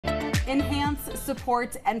enhance,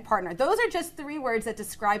 support, and partner. Those are just 3 words that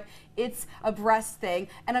describe It's a Breast Thing,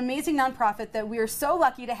 an amazing nonprofit that we are so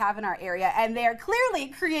lucky to have in our area, and they are clearly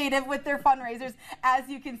creative with their fundraisers, as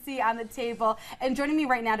you can see on the table. And joining me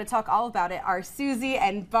right now to talk all about it are Susie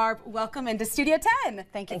and Barb. Welcome into Studio 10.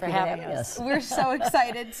 Thank you for having us. We're so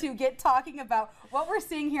excited to get talking about what we're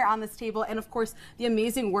seeing here on this table, and of course the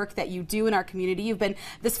amazing work that you do in our community.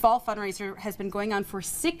 This fall fundraiser has been going on for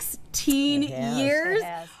 16 years.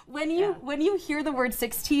 When you hear the word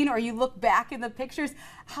 16, or you look back in the pictures,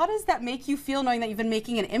 how does that make you feel, knowing that you've been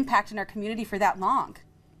making an impact in our community for that long?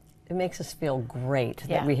 It makes us feel great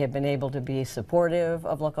that we have been able to be supportive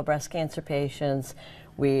of local breast cancer patients.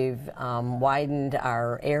 We've widened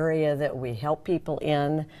our area that we help people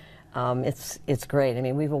in. It's great. I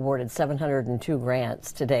mean, we've awarded 702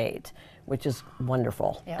 grants to date, which is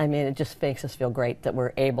wonderful. I mean, it just makes us feel great that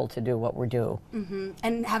we're able to do what we do.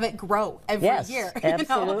 And have it grow every year.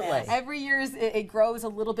 Absolutely. You know, every year it grows a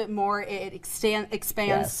little bit more, it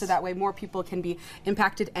expands so that way more people can be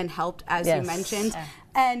impacted and helped, as you mentioned.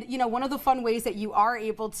 And you know, one of the fun ways that you are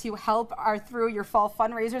able to help are through your fall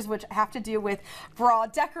fundraisers, which have to do with bra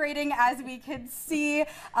decorating, as we can see.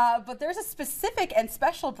 But there's a specific and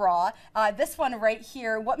special bra, this one right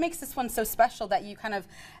here. What makes this one so special that you kind of,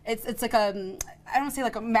 it's like a, I don't want to say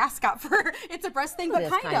like a mascot for It's a Breast Thing, but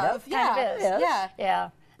kind of. Yeah.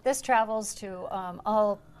 This travels to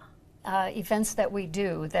all events that we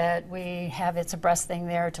do, that we have It's a Breast Thing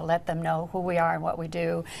there to let them know who we are and what we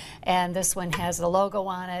do. And this one has the logo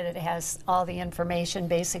on it. It has all the information,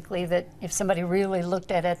 basically, that if somebody really looked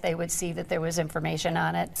at it, they would see that there was information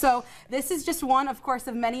on it. So this is just one, of course,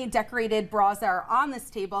 of many decorated bras that are on this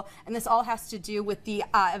table, and this all has to do with the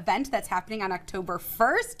event that's happening on October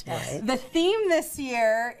 1st. The theme this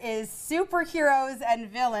year is superheroes and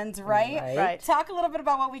villains, right? Talk a little bit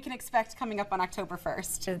about what we can expect coming up on October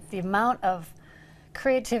 1st. The amount of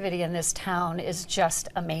creativity in this town is just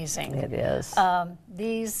amazing. It is.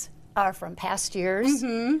 These are from past years,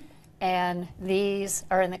 and these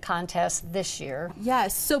are in the contest this year.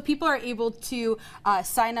 Yes, so people are able to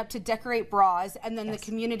sign up to decorate bras, and then the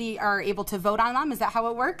community are able to vote on them. Is that how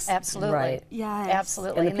it works? Absolutely. Right. Yes.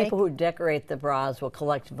 Absolutely. And the people who decorate the bras will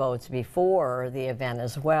collect votes before the event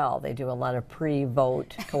as well. They do a lot of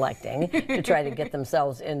pre-vote collecting to try to get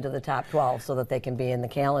themselves into the top 12 so that they can be in the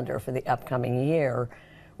calendar for the upcoming year,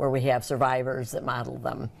 where we have survivors that model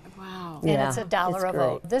them. Wow. And it's $1 a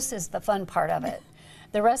vote. This is the fun part of it.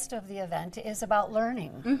 The rest of the event is about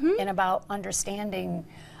learning and about understanding,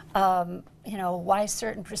 you know, why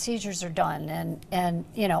certain procedures are done, and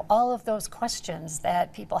you know, all of those questions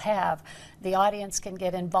that people have. The audience can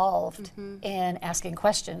get involved in asking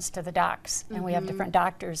questions to the docs, and we have different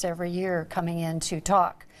doctors every year coming in to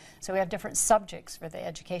talk. So we have different subjects for the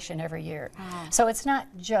education every year. So it's not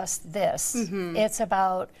just this. It's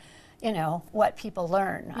about, you know, what people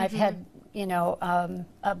learn. I've had, you know,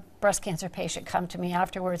 a breast cancer patient come to me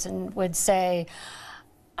afterwards and would say,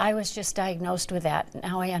 I was just diagnosed with that,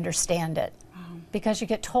 now I understand it. Because you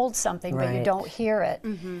get told something, but you don't hear it.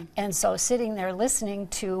 And so sitting there listening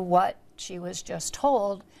to what she was just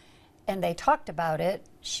told, and they talked about it,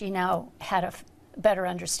 she now had a better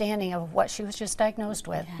understanding of what she was just diagnosed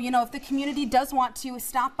with. You know, if the community does want to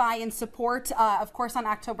stop by and support, of course, on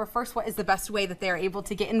October 1st, what is the best way that they're able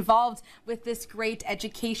to get involved with this great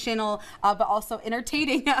educational, but also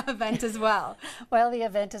entertaining event as well? Well, the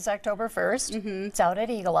event is October 1st. It's out at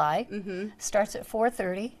Eagle Eye. Starts at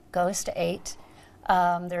 4:30, goes to 8.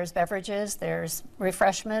 There's beverages, there's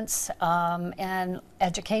refreshments, and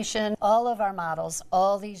education. All of our models,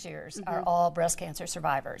 all these years, are all breast cancer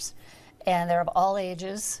survivors. And they're of all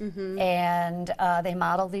ages, and they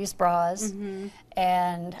model these bras,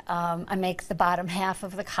 and I make the bottom half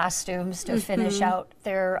of the costumes to finish out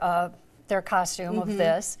their costume of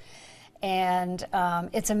this. And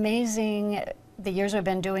it's amazing, the years we've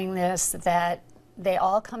been doing this, that they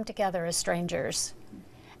all come together as strangers.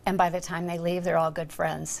 And by the time they leave, they're all good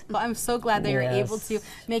friends. Well, I'm so glad that you're able to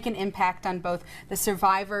make an impact on both the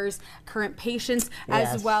survivors, current patients,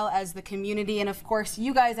 as well as the community. And of course,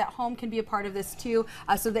 you guys at home can be a part of this too.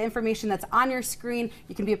 So the information that's on your screen,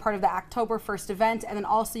 you can be a part of the October 1st event. And then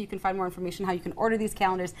also you can find more information how you can order these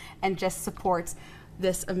calendars and just support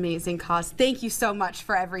this amazing cause. Thank you so much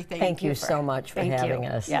for everything. Thank you so much for having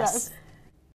us. Yes.